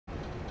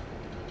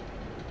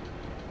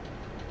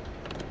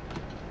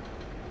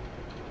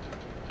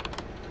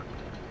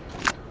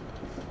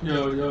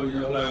Yo,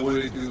 like what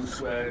it do,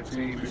 Swag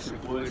Team, it's your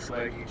boy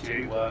Swaggy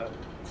JY.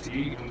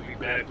 T, gonna be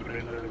back with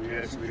another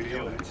reaction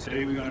video, and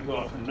today we're gonna go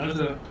off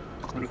another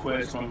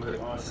request from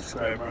a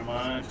subscriber of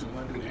mine. So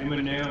we're gonna do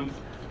Eminem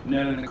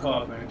Nail in the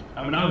Coffin.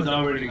 I mean, I was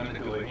already gonna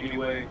do it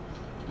anyway,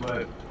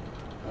 but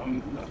I'm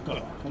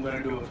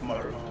gonna do it for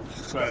my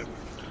subscriber.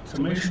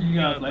 So make sure you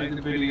guys like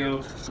the video,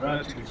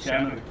 subscribe to the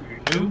channel if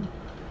you're new,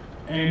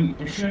 and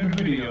share the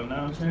video, you know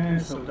what I'm saying?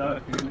 So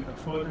without any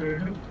further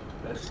ado,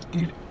 let's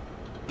get it.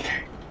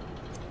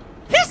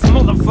 This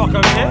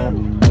motherfucker,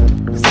 man.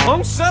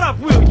 Don't shut up,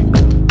 will you?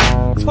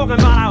 Talking about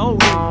I owe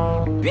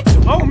you.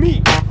 Bitch, you owe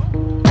me.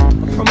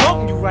 I'm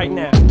promoting you right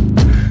now.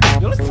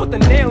 Yo, let's put the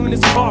nail in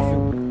this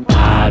coffin.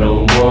 I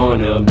don't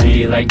wanna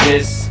be like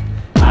this.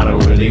 I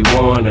don't really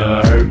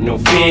wanna hurt no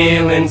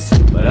feelings,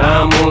 but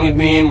I'm only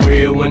being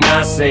real when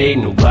I say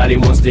nobody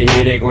wants to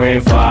hear their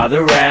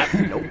grandfather rap.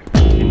 Nope,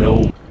 you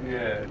know.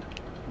 Yeah,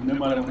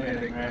 nobody wants to hear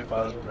their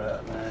grandfather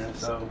rap, man.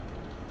 So,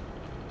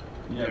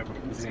 yeah,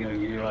 it's gonna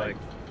give you like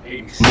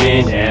 80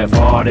 Men have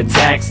heart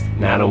attacks,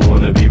 and I don't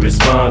wanna be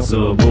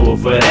responsible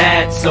for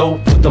that. So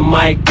put the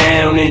mic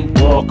down and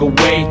walk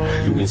away.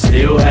 You can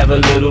still have a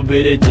little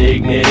bit of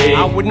dignity.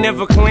 I would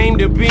never claim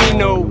to be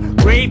no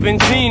raping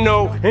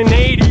Tino, an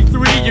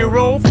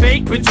 83-year-old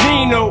fake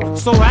Pacino.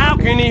 So how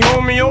can he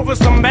hold me over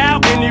some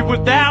balcony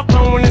without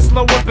throwing his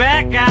lower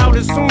back out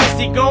as soon as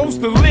he goes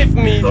to lift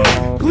me?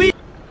 Please.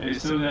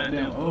 It's so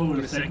goddamn old.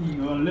 The second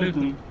you gonna lift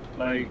him,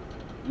 like,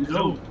 it's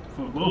over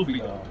for both of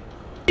y'all.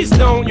 Please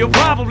don't, you'll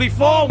probably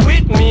fall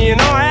with me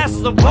and our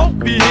asses will both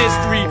be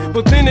history.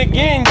 But then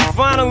again, you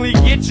finally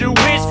get your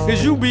wish,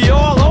 cause you be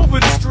all over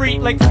the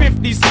street like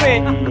 50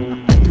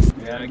 Cent.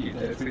 Yeah, I get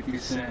that 50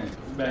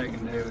 Cent. Back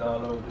in the day, it was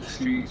all over the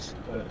streets,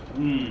 but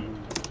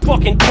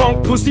Fucking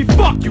punk pussy,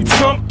 fuck you,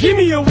 chump. Give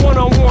me a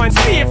one-on-one,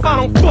 see if I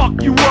don't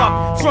fuck you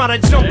up. Try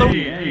to jump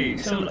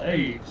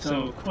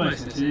so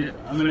question, shit.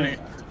 I mean,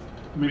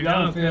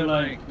 y'all feel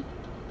like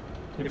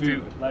if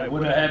it like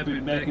would have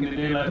happened back in the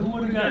day, like who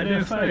would have got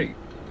that fight?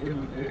 If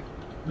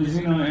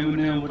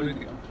Eminem would have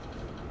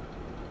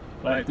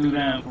like threw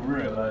down for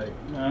real, like,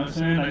 you know what I'm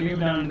saying? Like, leave it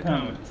down in the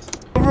comments.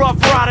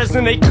 Rough Riders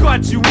and they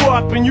cut you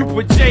up and you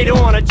put Jada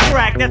on a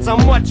track. That's how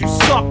much you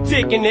suck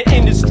dick in the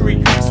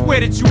industry. Swear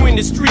that you in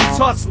the streets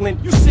hustling.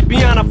 You sit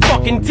behind a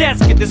fucking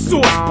desk at the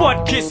source,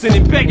 butt kissing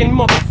and begging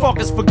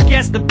motherfuckers for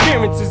guest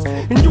appearances.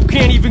 And you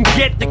can't even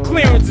get the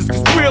clearances,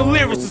 cause real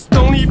lyricists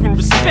don't even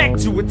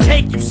respect you or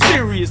take you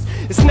serious.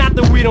 It's not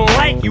that we don't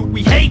like you,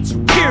 we hate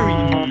you,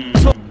 period.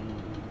 So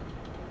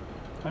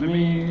I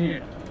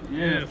mean,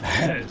 yeah,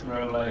 facts,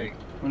 bro. Like,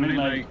 when they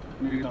like,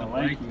 niggas don't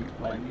like you,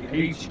 like, we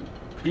hate you,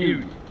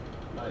 period.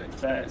 Like,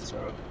 facts,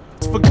 bro.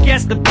 For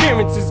guest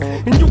appearances,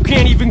 and you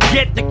can't even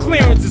get the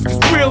clearances, cause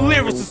real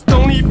lyricists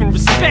don't even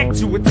respect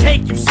you or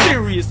take you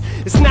serious.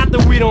 It's not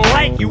that we don't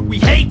like you, we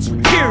hate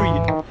you,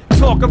 period.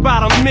 Talk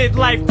about a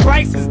midlife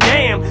crisis,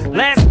 damn.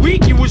 Last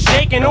week you was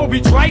shaking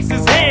Obi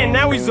Trice's hand,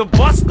 now he's a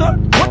buster?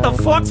 What the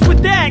fuck's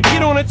with that?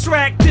 Get on a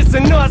track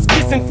dissing us,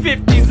 kissing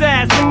 50's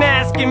ass and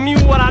asking me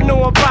what I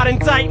know about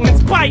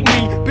indictments. Bite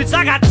me, bitch,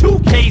 I got 2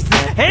 cases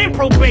and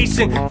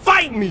probation,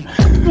 fight me.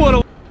 What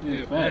a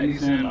Yeah, fact, he's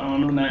saying I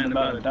don't know nothing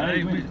about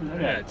indictments, but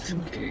I got 2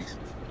 cases.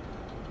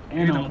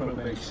 And on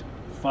probation.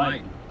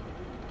 Fighting.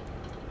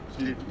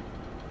 Shit.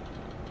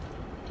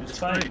 Just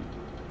fighting.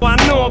 I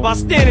know about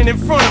standing in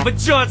front of a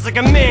judge like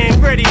a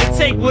man, ready to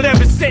take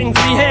whatever sentence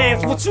he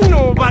hands. What you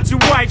know about your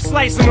wife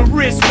slicing a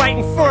wrist right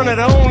in front of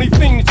the only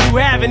thing that you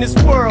have in this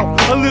world,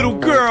 a little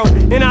girl,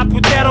 and I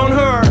put that on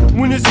her.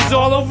 When this is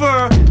all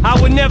over,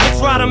 I would never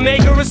try to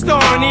make her a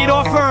star and eat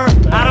off her.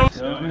 I don't.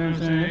 So, you know what I'm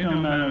saying? It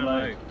don't matter,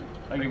 like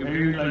if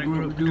baby like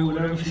grew up to do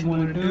whatever she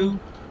want to do,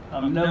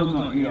 I'm never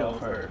gonna eat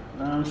off her. You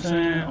know what I'm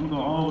saying? I'm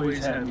gonna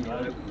always have me,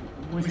 like,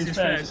 which is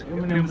facts.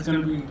 Eminem's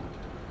gonna be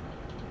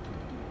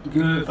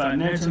good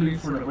financially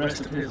for the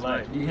rest of his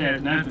life. He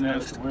has nothing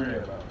else to worry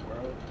about,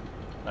 bro.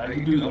 Like,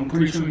 I'm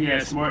pretty sure he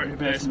has smart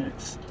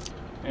investments.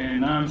 And you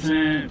know what I'm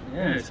saying?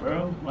 Yes,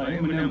 bro. Like,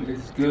 Eminem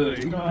is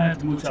good. He don't have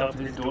to move out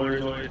to his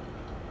daughters or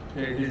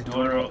his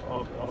daughter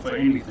or for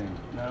anything.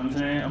 You know what I'm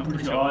saying? I'm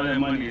pretty sure all that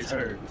money is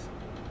hers.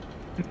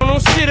 No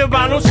shit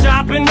about no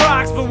shopping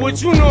rocks, but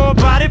what you know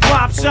about it,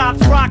 pop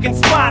shops, rockin'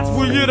 spots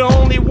where you're the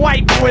only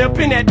white boy up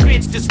in that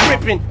bitch just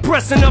ripping,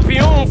 pressing up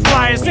your own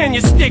flyers and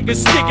your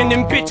stickers, sticking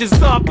them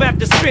bitches up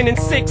after spending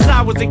 6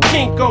 hours at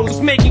Kinko's,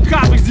 making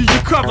copies of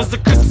your covers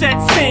of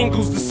cassette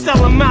singles to sell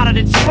them out of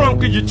the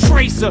trunk of your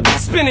Tracer,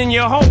 spending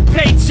your whole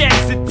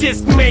paychecks at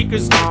disc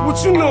makers.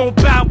 What you know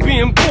about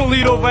being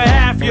bullied over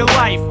half your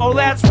life? Oh,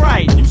 that's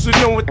right, you should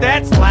know what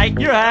that's like,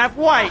 you're half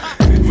white.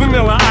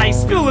 Vanilla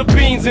ice,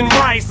 Philippines and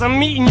rice,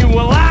 I'm eating you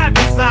alive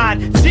inside.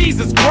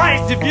 Jesus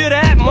Christ, if you're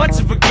that much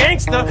of a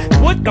gangster,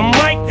 put the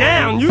mic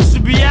down. You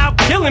should be out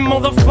killing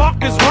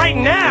motherfuckers right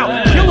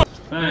now.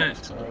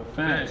 Facts, bro,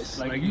 facts.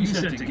 Like, you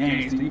such a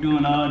gangster, you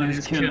doing all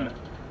this killing.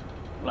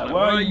 Like,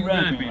 why are you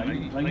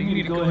rapping? Like, you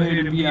need to go ahead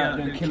and be out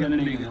there killing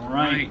niggas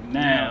right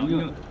now.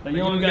 You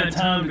don't got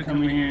time to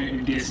come in here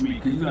and diss me,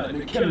 because you out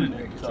there killing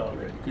niggas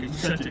already, because you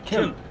such a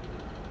killer.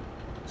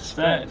 It's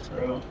facts,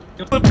 bro.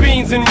 The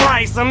beans and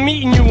rice, I'm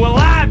eating you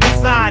alive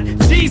inside.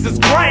 Jesus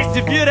Christ,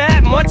 if you're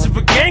that much of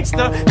a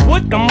gangster,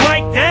 put the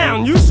mic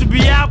down. You should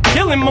be out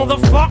killing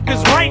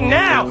motherfuckers right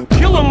now.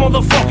 Kill a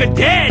motherfucker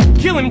dead.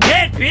 Kill him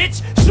dead,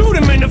 bitch. Shoot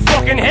him in the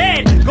fucking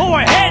head. Go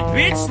ahead,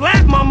 bitch.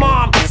 Slap my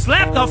mom.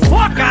 Slap the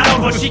fuck out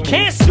of her. She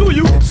can't sue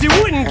you. She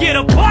wouldn't get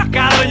a buck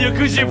out of you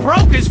cause you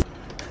broke as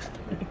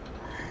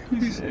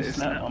He said,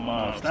 slap my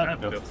mom. Slap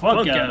the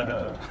fuck out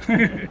of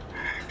her.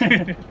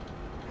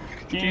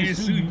 Can't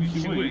sue you,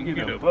 she wouldn't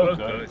get a buck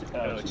out you.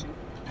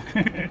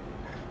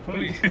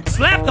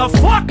 Slap the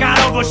fuck out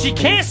of her, she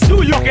can't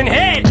sue you. Fucking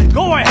head,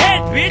 go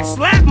ahead, bitch.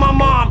 Slap my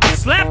mom.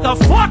 Slap the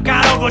fuck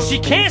out of her, she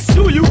can't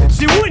sue you.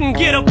 She wouldn't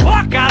get a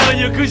buck out of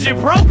you cause you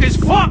broke as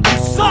fuck. You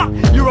suck,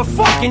 you're a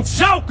fucking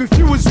joke. If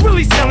you was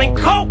really selling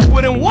coke,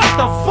 well then what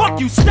the fuck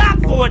you stop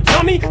for,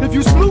 dummy? If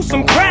you slew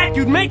some crack,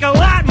 you'd make a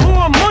lot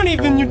more money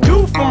than you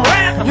do from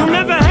rap. You'll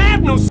never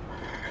have no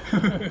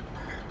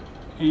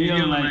You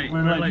know, like,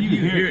 when you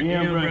hear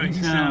him, bro, he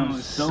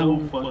sounds so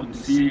fucking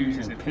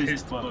serious and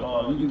pissed fuck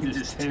off. You can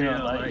just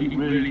tell, like, he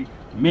really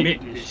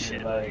meant this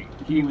shit. Like,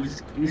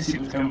 this shit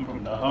was coming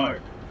from the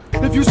heart.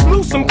 If you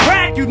slew some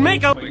crack, you'd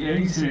make a... But yeah,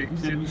 he said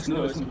you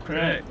slew some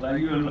crack. Like,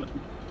 you'll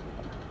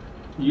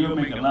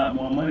make a lot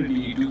more money than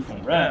you do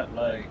from rap.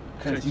 Like,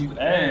 cause you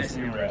ass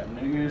in rap,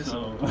 nigga,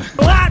 so...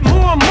 A lot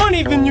more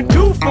money than you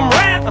do from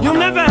rap. You'll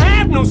never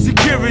have no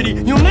security.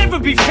 You'll never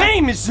be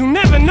famous. You'll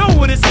never know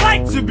what it's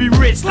like to be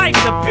rich.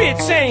 Life's a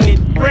bitch, ain't it,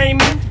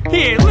 Raymond?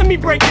 Here, let me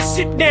break this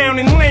shit down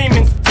in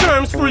layman's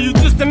terms for you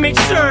just to make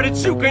sure that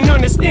you can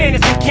understand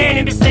it. Some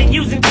cannabis ain't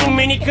using too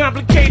many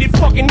complicated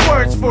fucking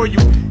words for you.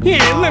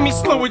 Here, let me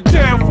slow it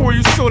down for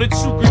you so that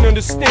you can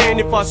understand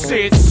if I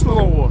say it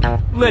slower.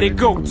 Let it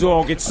go,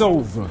 dog, it's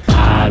over.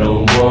 I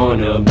don't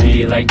wanna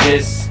be like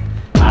this.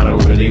 I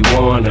don't really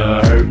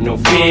wanna hurt no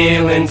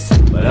feelings,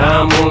 but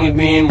I'm only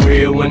being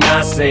real when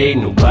I say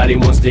nobody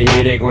wants to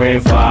hear their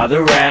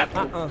grandfather rap.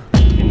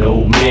 And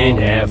old men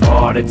have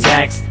heart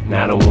attacks, and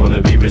I don't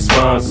wanna be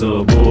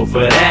responsible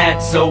for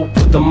that. So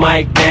put the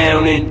mic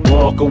down and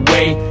walk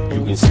away.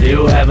 You can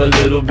still have a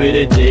little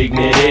bit of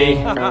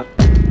dignity.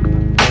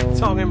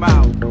 Talking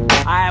about,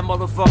 I have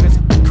motherfuckers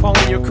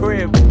calling your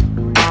crib.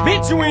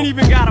 Bitch, you ain't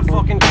even got a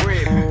fucking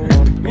crib.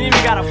 You ain't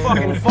even got a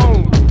fucking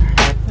phone.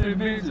 Hey,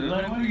 bitch,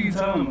 like, what are you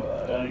talking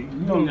about? Like,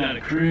 you don't got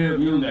a crib,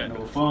 you don't got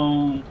no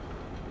phone.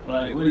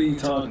 Like, what are you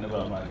talking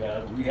about, my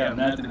guy? We have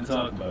nothing to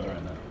talk about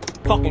right now.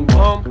 Fucking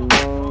bum.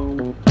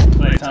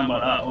 Like, talking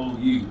about I owe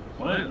you.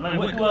 What? Like,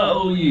 what do I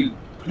owe you?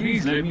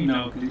 Please let me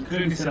know, because you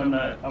clearly said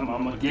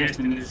I'm a guest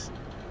in this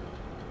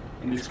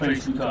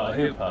place we call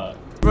hip-hop.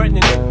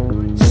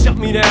 Threatening to shut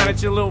me down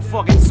at your little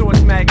fucking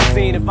Source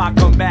magazine if I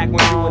come back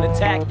when you and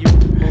attack you.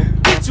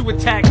 Bitch, you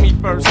attack me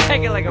first.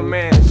 Take it like a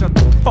man and shut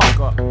the fuck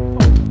up.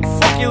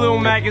 Fuck your little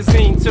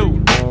magazine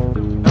too.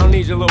 I don't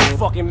need your little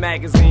fucking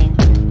magazine.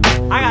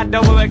 I got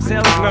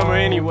XXL's number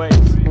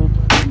anyways.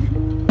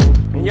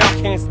 And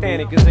y'all can't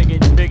stand it cause they get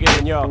bigger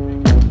than y'all.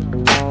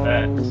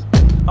 Facts.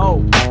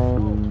 Oh.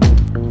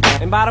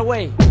 And by the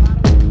way,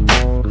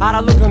 how'd I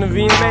look on the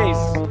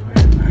VMAs?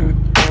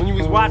 When you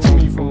was watching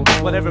me from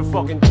whatever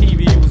fucking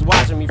TV you was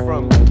watching me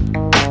from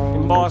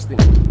in Boston.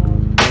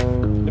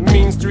 The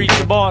mean streets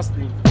of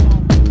Boston.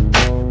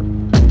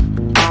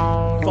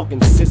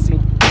 Fucking sissy.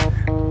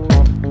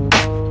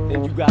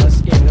 Then you gotta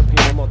stand up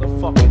here,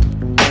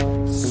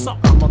 motherfucking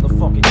suck my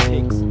motherfucking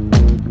dicks.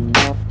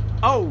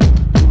 Oh,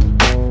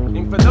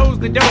 and for those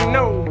that don't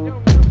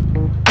know,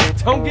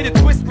 don't get it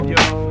twisted, yo.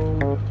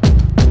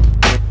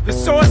 The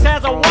Source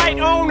has a white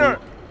owner.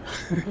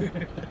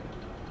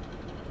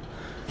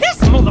 This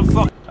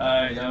motherfucker.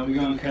 Alright, y'all, we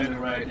gonna cut it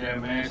right there,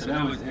 man. So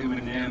that was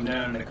Eminem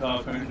down in the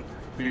coffin.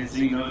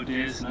 Benzino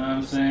diss, know what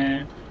I'm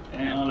saying?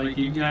 And like, if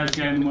you guys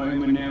got any more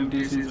Eminem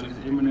disses or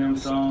Eminem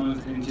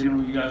songs in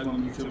general you guys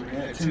want me to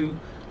react to,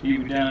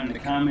 leave it down in the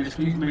comments.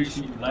 Please make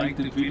sure you like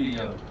the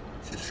video,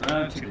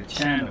 subscribe to the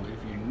channel if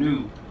you're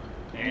new,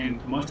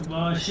 and most of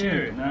all,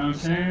 share it, know what I'm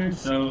saying?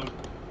 So,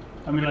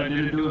 I mean, like,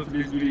 that'll do it for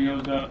this video,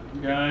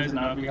 guys, and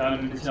I'll be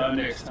hollering at y'all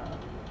next time.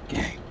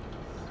 Gang.